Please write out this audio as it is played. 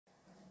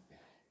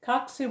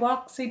Coxie,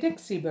 Woxie,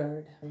 Dixie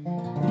bird.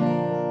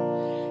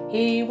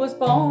 He was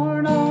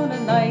born on a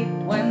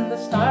night when the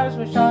stars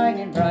were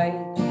shining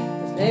bright.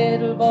 This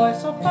little boy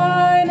so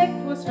fine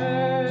it was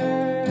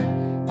her.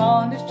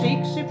 On his cheek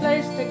she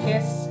placed a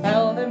kiss,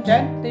 held him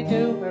gently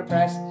to her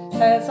breast.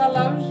 Says, I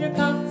loves you,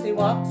 Coxie,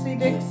 Woxie,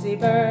 Dixie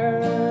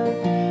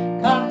bird.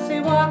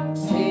 Coxie,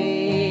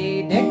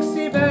 Woxie,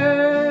 Dixie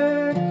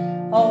bird.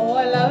 Oh,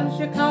 I loves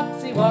you,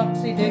 Coxie,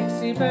 Woxie,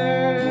 Dixie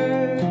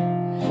bird.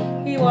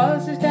 He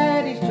was his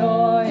daddy's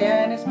joy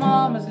and his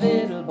mama's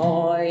little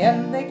boy,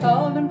 and they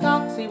called him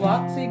Coxie,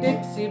 Woxie,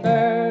 Dixie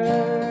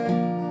bird.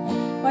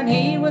 When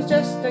he was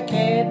just a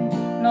kid,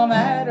 no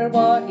matter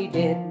what he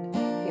did,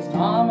 his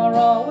mama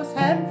always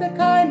had the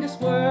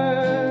kindest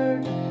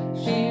word.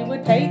 She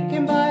would take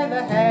him by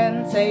the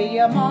hand, say,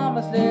 you're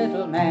mama's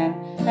little man,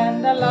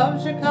 and I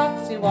loves you,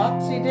 Coxie,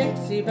 Woxie,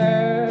 Dixie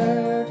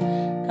bird.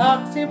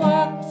 Coxie,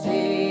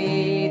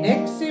 Woxie,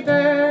 Dixie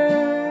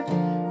bird.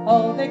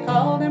 Oh, they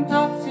called him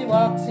Coxie,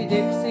 Woxie,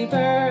 Dixie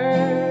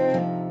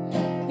bird.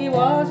 He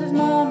was his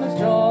mama's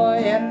joy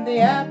and the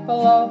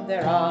apple of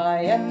their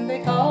eye, and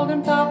they called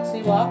him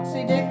Coxie,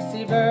 Woxie,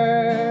 Dixie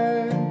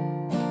bird.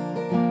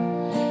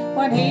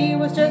 When he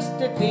was just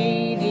a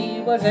teen, he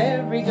was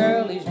every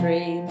girlie's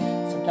dream.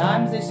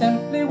 Sometimes they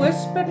simply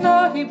whispered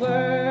naughty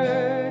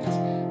words.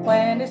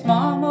 When his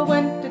mama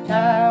went to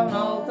town,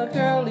 all the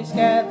girlies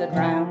gathered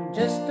round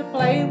just to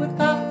play with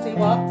Coxie,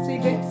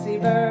 Woxie, Dixie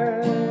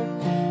bird.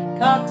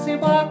 Coxie,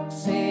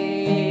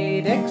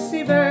 Woxie,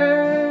 Dixie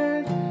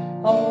bird.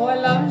 Oh, I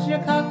loves you,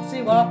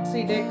 Coxie,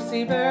 Woxie,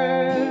 Dixie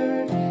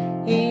bird.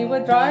 He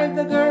would drive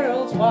the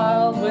girls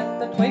wild with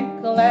a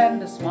twinkle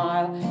and a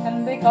smile,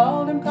 and they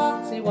called him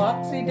Coxie,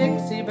 Woxie,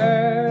 Dixie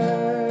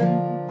bird.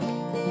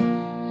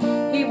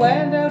 He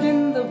went out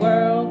in the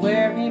world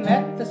where he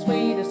met the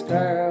sweetest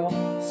girl.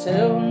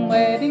 Soon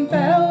wedding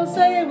bells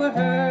they were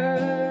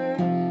heard.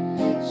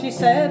 She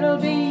said, I'll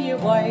be your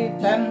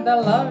wife and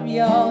I'll love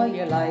you all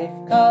your life,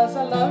 'cause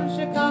I loves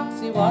you,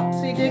 Coxie,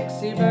 Woxie,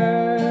 Dixie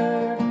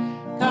bird.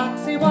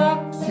 Coxie,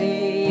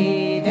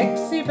 Woxie,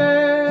 Dixie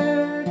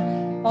bird.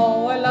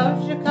 Oh, I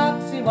loves you,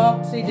 Coxie,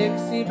 Woxie,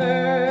 Dixie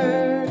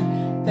bird.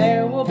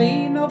 There will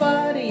be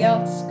nobody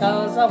else,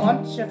 'cause I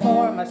want you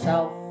for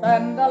myself,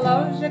 and I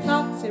loves you,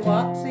 Coxie,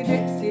 Woxie,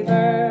 Dixie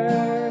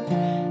bird.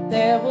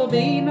 There will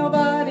be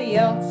nobody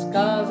else,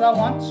 'cause I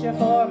want you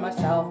for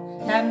myself,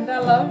 and I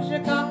loves you,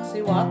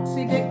 Coxie,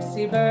 Woxie,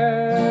 Dixie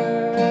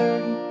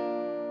bird.